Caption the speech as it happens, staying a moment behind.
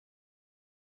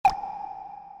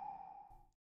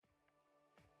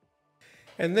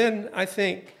And then I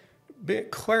think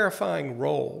clarifying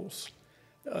roles.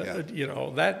 You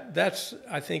know, that's,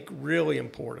 I think, really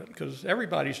important because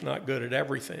everybody's not good at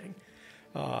everything.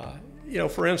 You know,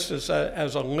 for instance,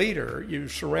 as a leader, you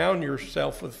surround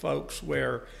yourself with folks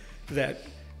that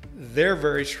they're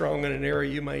very strong in an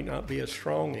area you may not be as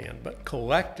strong in, but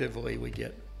collectively we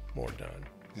get more done.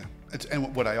 Yeah,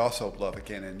 and what I also love,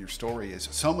 again, in your story is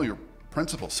so many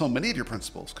of your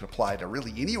principles could apply to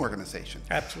really any organization.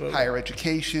 Absolutely. Higher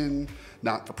education,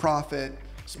 not-for-profit,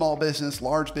 small business,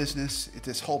 large business. It's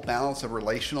this whole balance of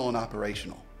relational and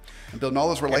operational. And building all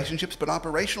those relationships, but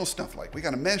operational stuff, like we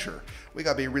got to measure. We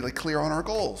got to be really clear on our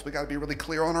goals. We got to be really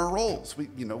clear on our roles.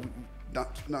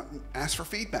 Not ask for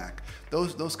feedback.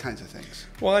 Those kinds of things.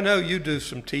 Well, I know you do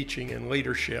some teaching and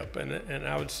leadership, and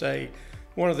I would say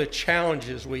one of the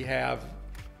challenges we have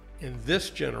in this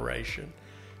generation,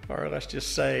 or let's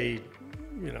just say,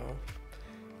 you know,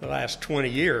 the last 20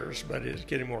 years, but it's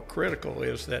getting more critical,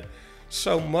 is that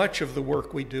so much of the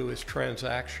work we do is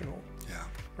transactional. Yeah.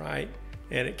 Right?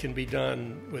 And it can be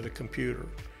done with a computer,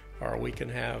 or we can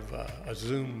have a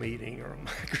Zoom meeting or a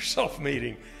Microsoft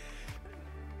meeting.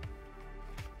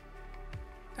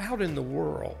 Out in the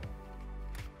world,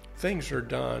 things are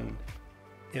done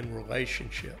in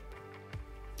relationship.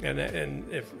 And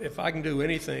if I can do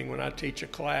anything when I teach a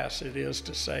class, it is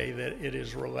to say that it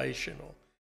is relational.